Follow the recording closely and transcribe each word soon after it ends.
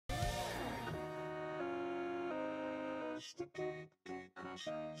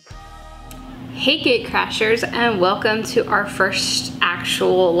Hey GateCrashers, and welcome to our first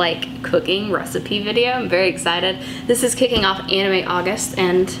actual cooking recipe video. I'm very excited. This is kicking off Anime August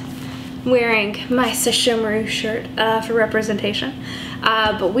and I'm wearing my Sesshomaru shirt for representation.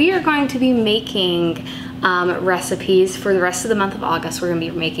 But we are going to be making recipes for the rest of the month of August. We're going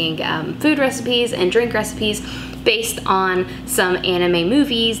to be making food recipes and drink recipes based on some anime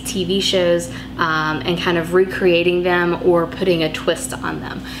movies, TV shows, and kind of recreating them or putting a twist on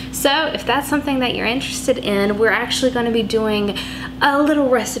them. So if that's something that you're interested in, we're actually going to be doing a little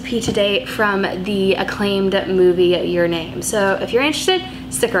recipe today from the acclaimed movie Your Name. So if you're interested,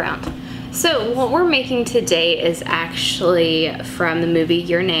 stick around. So what we're making today is actually from the movie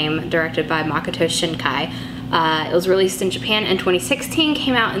Your Name, directed by Makoto Shinkai. It was released in Japan in 2016,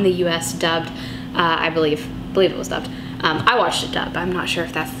 came out in the US dubbed, I believe it was dubbed. I watched it dubbed. I'm not sure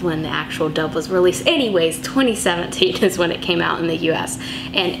if that's when the actual dub was released. Anyways, 2017 is when it came out in the US.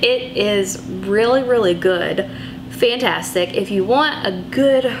 And it is really, really good. Fantastic. If you want a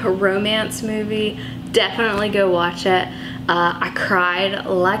good romance movie, definitely go watch it. I cried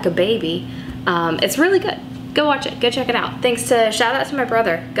like a baby. It's really good. Go watch it. Go check it out. Shout out to my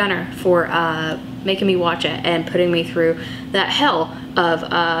brother, Gunnar, for making me watch it and putting me through that hell of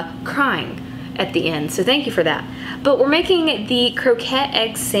crying at the end. So thank you for that. But we're making the croquette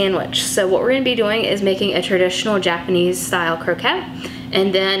egg sandwich. So what we're going to be doing is making a traditional Japanese style croquette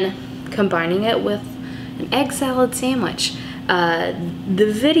and then combining it with an egg salad sandwich.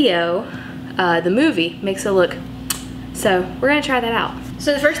 The video, the movie, makes it look, so we're going to try that out.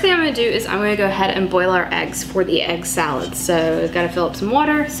 So the first thing I'm going to do is I'm going to go ahead and boil our eggs for the egg salad. So we've got to fill up some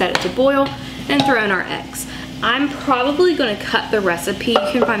water, set it to boil, and throw in our eggs. I'm probably going to cut the recipe. You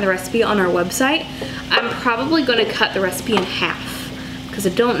can find the recipe on our website. I'm probably going to cut the recipe in half because I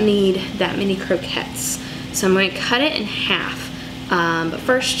don't need that many croquettes. So I'm going to cut it in half. But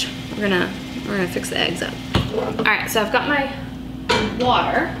first, we're gonna fix the eggs up. All right, so I've got my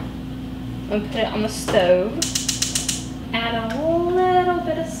water. I'm gonna put it on the stove. Add a little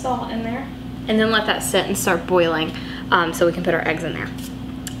bit of salt in there, and then let that sit and start boiling, so we can put our eggs in there.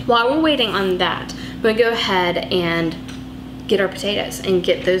 While we're waiting on that, I'm gonna go ahead and get our potatoes and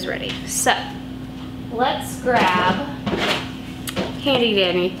get those ready. So let's grab handy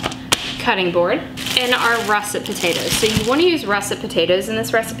dandy cutting board and our russet potatoes. So you want to use russet potatoes in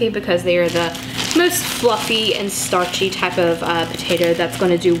this recipe because they are the most fluffy and starchy type of potato that's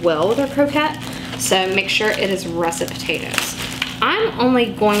going to do well with our croquette. So make sure it is russet potatoes. I'm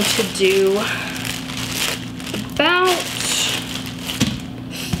only going to do about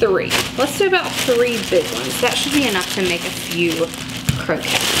 3. Let's do about 3 big ones. That should be enough to make a few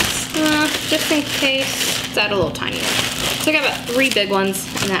croquettes. Just in case, let's add a little tiny one. So I got about 3 big ones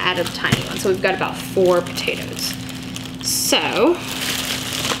and I added a tiny one. So we've got about 4 potatoes. So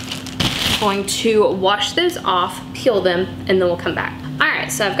I'm going to wash those off, peel them, and then we'll come back. All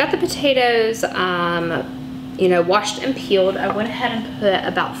right, so I've got the potatoes, washed and peeled. I went ahead and put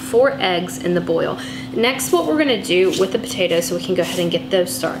about 4 eggs in the boil. Next, what we're gonna do with the potatoes, so we can go ahead and get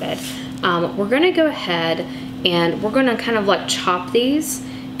those started, we're gonna go ahead and we're gonna kind of like chop these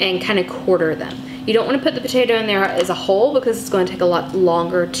and kind of quarter them. You don't want to put the potato in there as a whole because it's going to take a lot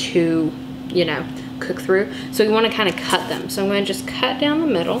longer to, cook through. So we want to kind of cut them. So I'm going to just cut down the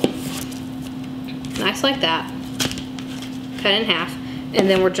middle. Nice like that. Cut in half. And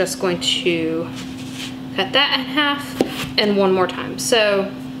then we're just going to cut that in half and one more time.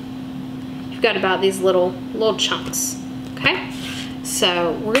 So you've got about these little chunks. Okay?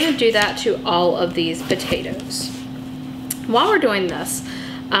 So we're going to do that to all of these potatoes. While we're doing this,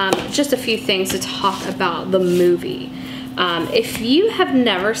 just a few things to talk about the movie. If you have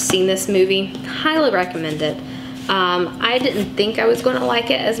never seen this movie, highly recommend it. I didn't think I was going to like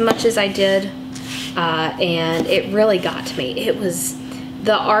it as much as I did, and it really got to me. It was,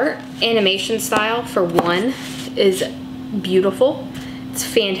 the art animation style, for one, is beautiful. It's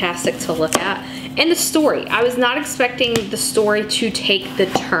fantastic to look at. And the story, I was not expecting the story to take the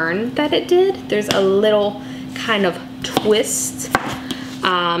turn that it did. There's a little kind of twist,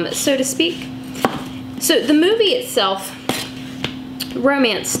 so to speak. So the movie itself,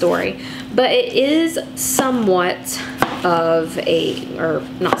 romance story, but it is somewhat of a, or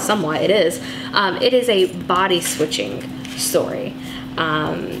not somewhat, it is a body switching story.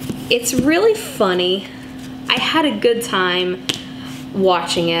 It's really funny. I had a good time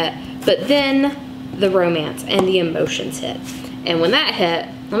watching it, but then the romance and the emotions hit. And when that hit,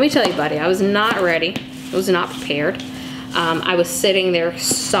 let me tell you, buddy, I was not ready. I was not prepared. I was sitting there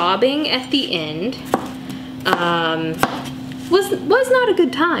sobbing at the end. Was not a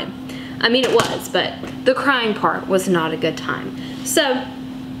good time. I mean, it was, but the crying part was not a good time. So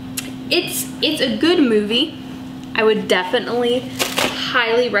it's a good movie. I would definitely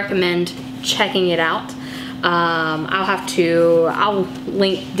highly recommend checking it out. I'll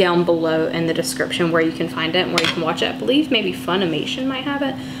link down below in the description where you can find it and where you can watch it. I believe maybe Funimation might have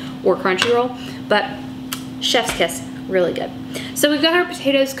it, or Crunchyroll, but chef's kiss, really good. So we've got our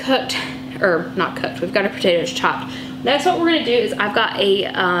potatoes cooked, or not cooked, we've got our potatoes chopped. Next what we're gonna do is I've got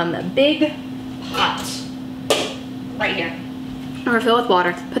a big pot right here. I'm gonna fill with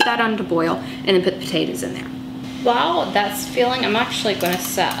water, put that on to boil, and then put the potatoes in there. While that's filling, I'm actually gonna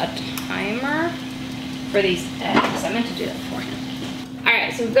set a timer for these eggs. I meant to do that beforehand. All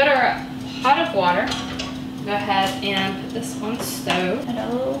right, so we've got our pot of water. Go ahead and put this on the stove. Add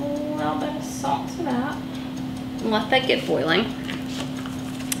a little bit of salt to that. And let that get boiling.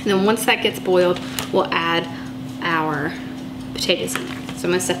 And then once that gets boiled, we'll add our potatoes in there. So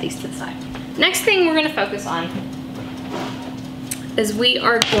I'm gonna set these to the side. Next thing we're gonna focus on is we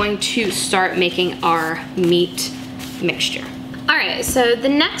are going to start making our meat mixture. All right, so the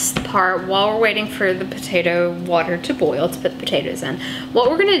next part, while we're waiting for the potato water to boil to put the potatoes in, what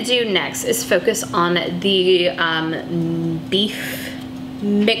we're gonna do next is focus on the beef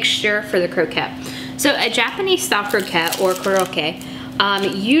mixture for the croquette. So a Japanese style croquette, or croquette,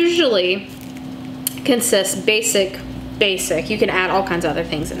 usually consists basic, you can add all kinds of other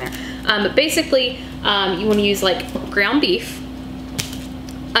things in there. But basically, you wanna use like ground beef,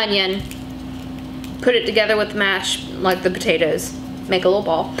 onion, put it together with the mash, like the potatoes, make a little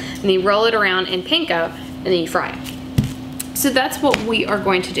ball, and then you roll it around in panko, and then you fry it. So that's what we are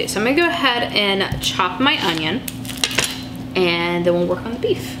going to do. So I'm gonna go ahead and chop my onion, and then we'll work on the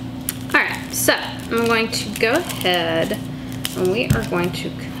beef. All right, so I'm going to go ahead, and we are going to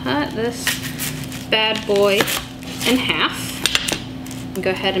cut this bad boy in half, and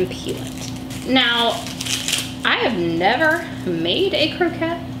go ahead and peel it. Now, I have never made a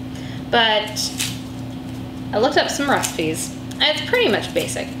croquette, but I looked up some recipes. It's pretty much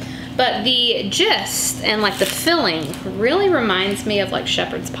basic, but the gist and like the filling really reminds me of like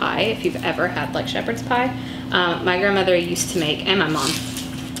shepherd's pie, if you've ever had like shepherd's pie. My grandmother used to make, and my mom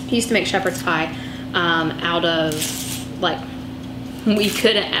used to make shepherd's pie out of, like, we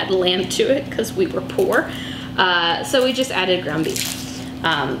couldn't add lamb to it because we were poor, so we just added ground beef.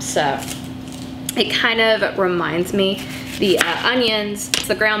 So it kind of reminds me, the onions,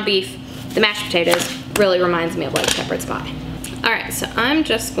 the ground beef, the mashed potatoes, really reminds me of like shepherd's pie. All right, so I'm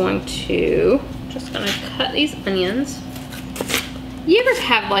just gonna cut these onions. You ever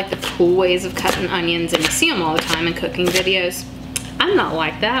have like the cool ways of cutting onions and you see them all the time in cooking videos? I'm not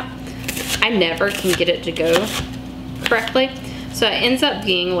like that. I never can get it to go correctly. So it ends up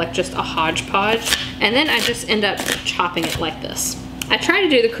being like just a hodgepodge, and then I just end up chopping it like this. I try to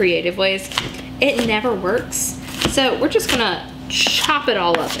do the creative ways. It never works. So we're just gonna chop it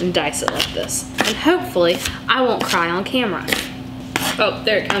all up and dice it like this. And hopefully I won't cry on camera. Oh,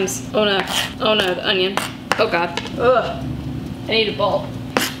 there it comes. Oh no. Oh no, the onion. Oh God. Ugh. I need a bowl.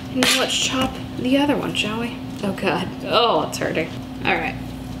 And now let's chop the other one, shall we? Oh God. Oh, it's hurting. All right.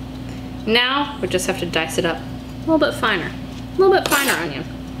 Now we just have to dice it up a little bit finer. A little bit finer onion.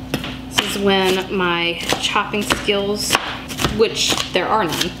 This is when my chopping skills, which there are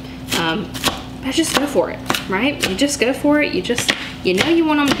none, I just go for it, right? You just go for it. You know you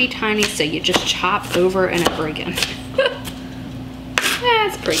want them to be tiny, so you just chop over and over again.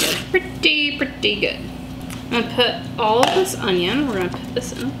 That's pretty good. Pretty good. I'm gonna put all of this onion, we're gonna put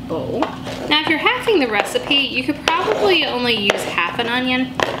this in a bowl. Now if you're halving the recipe, you could probably only use half an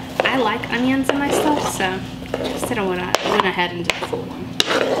onion. I like onions in my stuff, so instead I went ahead and did the full one.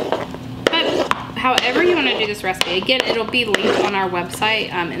 But however you wanna do this recipe, again, it'll be linked on our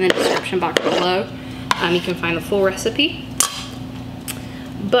website in the description box below. You can find the full recipe.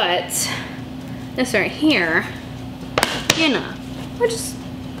 But this right here, you know, we're just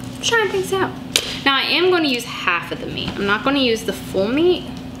trying things out. Now I am going to use half of the meat. I'm not going to use the full meat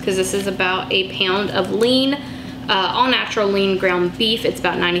because this is about a pound of lean, all natural lean ground beef. It's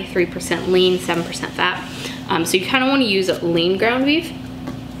about 93% lean, 7% fat. So you kind of want to use lean ground beef.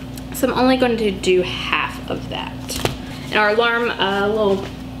 So I'm only going to do half of that. And our alarm, little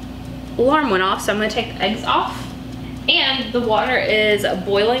alarm went off, so I'm going to take the eggs off. And the water is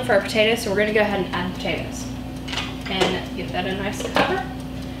boiling for our potatoes, so we're going to go ahead and add the potatoes. And give that a nice cover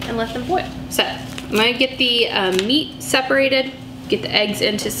and let them boil. So I'm going to get the meat separated, get the eggs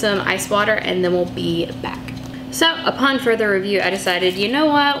into some ice water, and then we'll be back. So upon further review, I decided, you know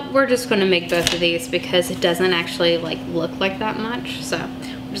what, we're just going to make both of these because it doesn't actually like look like that much. So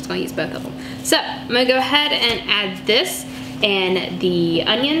we're just going to use both of them. So I'm going to go ahead and add this and the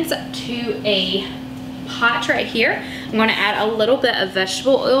onions to a pot right here. I'm gonna add a little bit of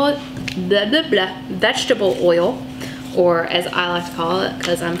vegetable oil, vegetable oil, or as I like to call it,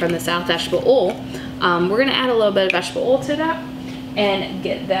 because I'm from the South, vegetable oil. We're gonna add a little bit of vegetable oil to that and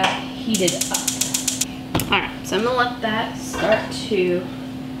get that heated up. All right, so I'm gonna let that start to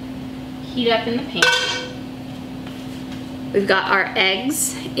heat up in the pan. We've got our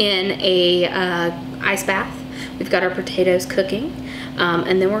eggs in a ice bath. We've got our potatoes cooking.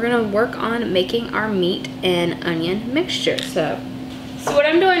 And then we're gonna work on making our meat and onion mixture. So what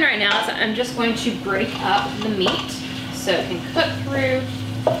I'm doing right now is I'm just going to break up the meat so it can cook through.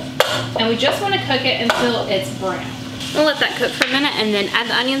 And we just wanna cook it until it's brown. We'll let that cook for a minute and then add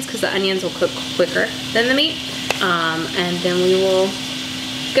the onions because the onions will cook quicker than the meat. And then we will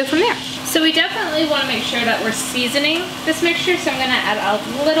go from there. So we definitely want to make sure that we're seasoning this mixture. So I'm going to add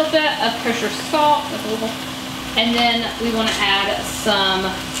a little bit of kosher salt, and then we want to add some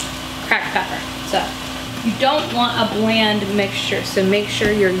cracked pepper. So you don't want a bland mixture, so make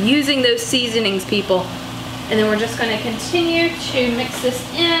sure you're using those seasonings, people. And then we're just going to continue to mix this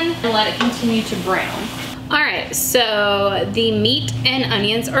in and let it continue to brown. All right, so the meat and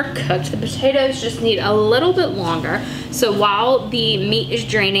onions are cooked. The potatoes just need a little bit longer. So while the meat is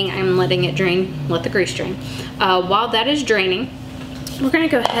draining, I'm letting it drain, let the grease drain. While that is draining, we're gonna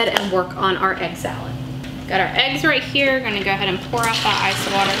go ahead and work on our egg salad. Got our eggs right here. Gonna go ahead and pour out that ice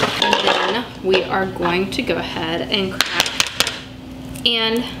water. And then we are going to go ahead and crack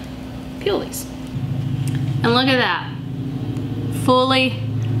and peel these. And look at that, fully,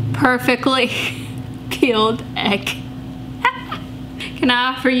 perfectly peeled egg. Can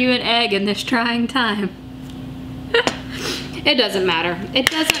I offer you an egg in this trying time? It doesn't matter. It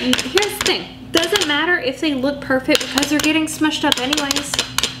doesn't, here's the thing. It doesn't matter if they look perfect because they're getting smushed up anyways.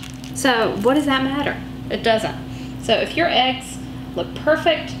 So what does that matter? It doesn't. So if your eggs look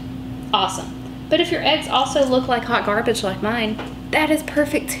perfect, awesome. But if your eggs also look like hot garbage like mine, that is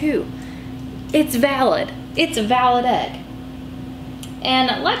perfect too. It's valid. It's a valid egg.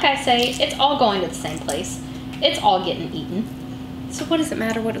 And like I say, it's all going to the same place. It's all getting eaten. So what does it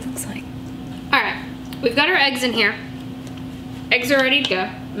matter what it looks like? All right, we've got our eggs in here. Eggs are ready to go.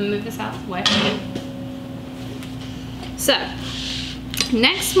 I'm gonna move this out of the way. So,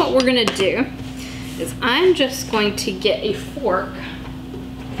 next what we're gonna do is I'm just going to get a fork.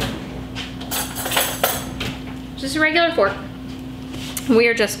 Just a regular fork. We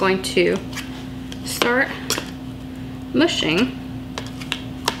are just going to start mushing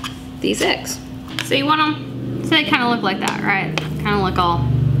these eggs. So you want them, so they kind of look like that, right? Kind of look all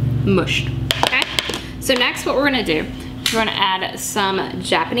mushed, okay? So next what we're gonna do, we're gonna add some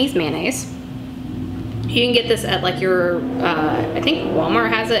Japanese mayonnaise. You can get this at like your, I think Walmart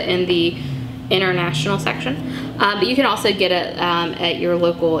has it in the international section, but you can also get it at your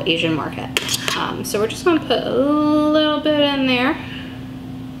local Asian market. So we're just gonna put a little bit in there.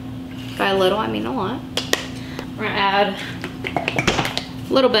 By a little, I mean a lot. We're gonna add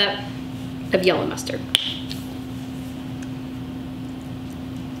a little bit of yellow mustard.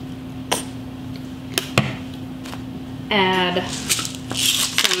 Add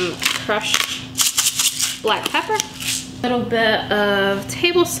some crushed black pepper, a little bit of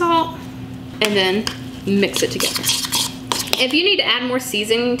table salt, and then mix it together. If you need to add more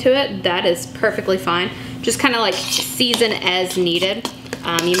seasoning to it, that is perfectly fine. Just kind of like season as needed.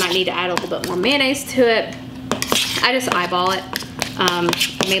 You might need to add a little bit more mayonnaise to it. I just eyeball it. I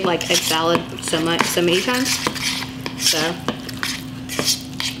made like egg salad so many times. So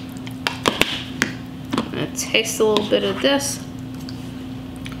I'm gonna taste a little bit of this.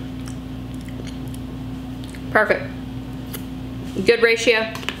 Perfect. Good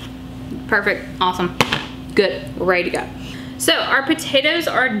ratio. Perfect. Awesome. Good. We're ready to go. So our potatoes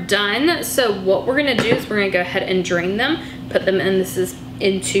are done. So what we're gonna do is we're gonna go ahead and drain them, put them in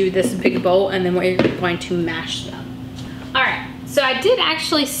into this big bowl, and then we're going to mash them. All right. So I did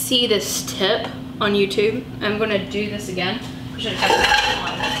actually see this tip on YouTube. I'm gonna do this again. I should have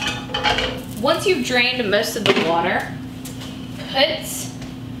that on. Once you've drained most of the water, put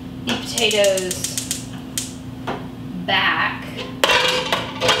the potatoes back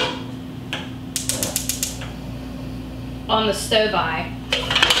on the stove eye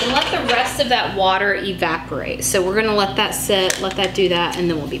and let the rest of that water evaporate. So we're gonna let that sit, let that do that, and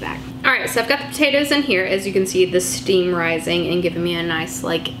then we'll be back. All right, so I've got the potatoes in here. As you can see, the steam rising and giving me a nice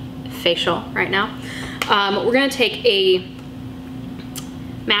like facial right now. We're gonna take a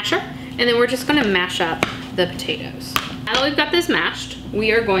masher and then we're just gonna mash up the potatoes. Now that we've got this mashed,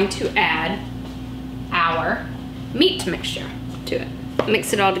 we are going to add our meat mixture to it.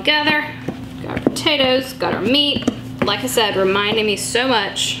 Mix it all together. Got our potatoes, got our meat. Like I said, reminding me so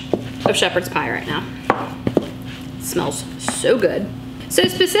much of shepherd's pie right now. Smells so good. So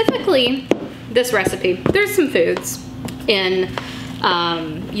specifically, this recipe, there's some foods in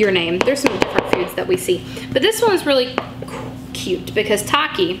Your Name. There's some different foods that we see. But this one's really cute because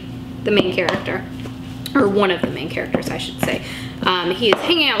Taki, the main character, or one of the main characters, I should say, he is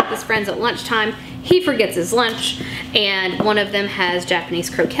hanging out with his friends at lunchtime. He forgets his lunch, and one of them has Japanese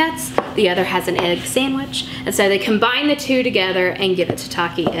croquettes, the other has an egg sandwich, and so they combine the two together and give it to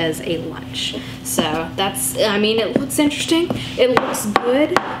Taki as a lunch. So that's, I mean, it looks interesting, it looks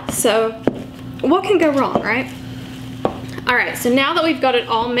good, so what can go wrong, right? All right, so now that we've got it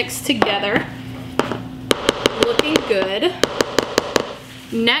all mixed together, looking good,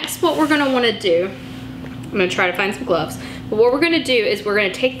 next what we're gonna wanna do, I'm gonna try to find some gloves. But what we're gonna do is we're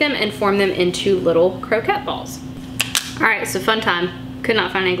gonna take them and form them into little croquette balls. All right, so fun time. Could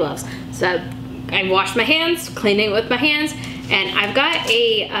not find any gloves. So I washed my hands, cleaned it with my hands, and I've got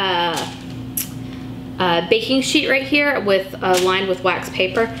a baking sheet right here with lined with wax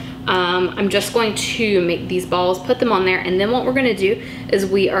paper. I'm just going to make these balls, put them on there, and then what we're gonna do is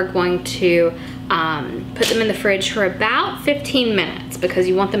we are going to put them in the fridge for about 15 minutes because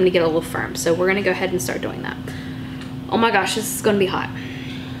you want them to get a little firm. So we're gonna go ahead and start doing that. Oh my gosh, this is gonna be hot.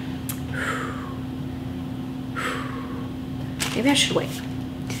 Maybe I should wait.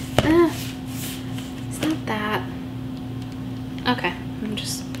 It's not that. Okay, I'm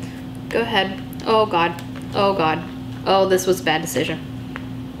just, go ahead. Oh God, oh God. Oh, this was a bad decision.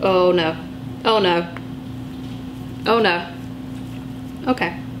 Oh no, oh no, oh no.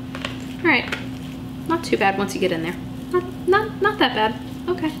 Okay, all right. Not too bad once you get in there. Not that bad.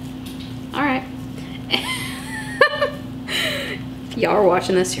 Okay, all right. Y'all are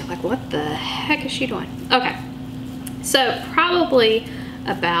watching this, you're like, what the heck is she doing? Okay, so probably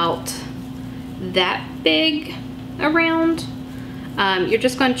about that big around. You're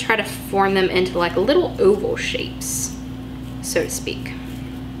just going to try to form them into like little oval shapes, so to speak.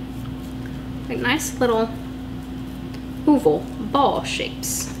 Like nice little oval ball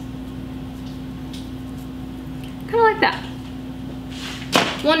shapes. Kind of like that.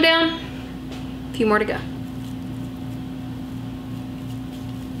 One down, a few more to go.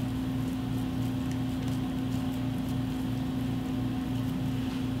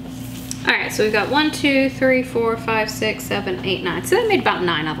 Alright, so we've got 1, 2, 3, 4, 5, 6, 7, 8, 9. So that made about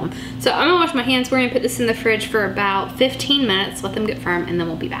 9 of them. So I'm gonna wash my hands. We're gonna put this in the fridge for about 15 minutes, let them get firm, and then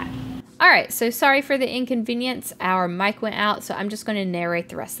we'll be back. Alright, so sorry for the inconvenience. Our mic went out, so I'm just going to narrate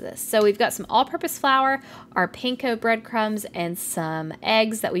the rest of this. So we've got some all-purpose flour, our panko breadcrumbs, and some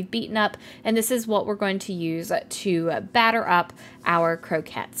eggs that we've beaten up, and this is what we're going to use to batter up our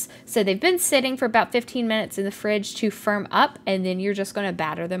croquettes. So they've been sitting for about 15 minutes in the fridge to firm up, and then you're just going to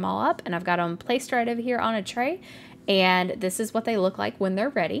batter them all up, and I've got them placed right over here on a tray. And this is what they look like when they're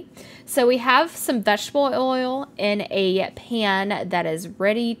ready. So we have some vegetable oil in a pan that is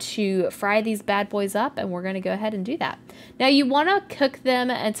ready to fry these bad boys up, and we're going to go ahead and do that. Now you want to cook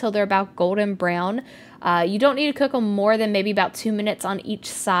them until they're about golden brown. You don't need to cook them more than maybe about 2 minutes on each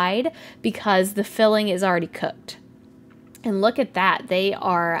side because the filling is already cooked. And look at that, they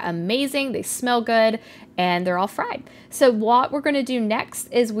are amazing, they smell good, and they're all fried. So what we're gonna do next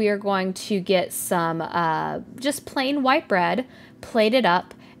is we are going to get some just plain white bread, plate it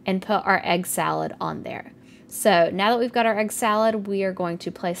up, and put our egg salad on there. So now that we've got our egg salad, we are going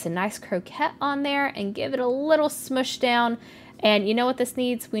to place a nice croquette on there and give it a little smush down. And you know what this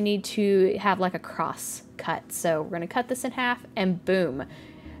needs? We need to have like a cross cut. So we're gonna cut this in half and boom.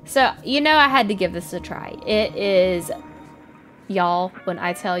 So you know I had to give this a try. It is, y'all, when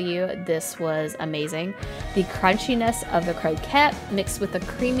I tell you this was amazing. The crunchiness of the croquette mixed with the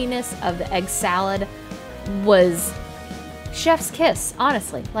creaminess of the egg salad was chef's kiss,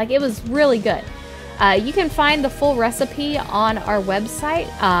 honestly. Like, it was really good. You can find the full recipe on our website.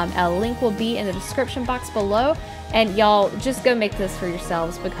 A link will be in the description box below. And y'all, just go make this for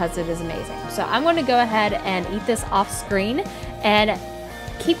yourselves because it is amazing. So I'm going to go ahead and eat this off screen and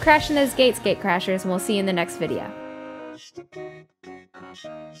keep crashing those gates, GateCrashers, and we'll see you in the next video.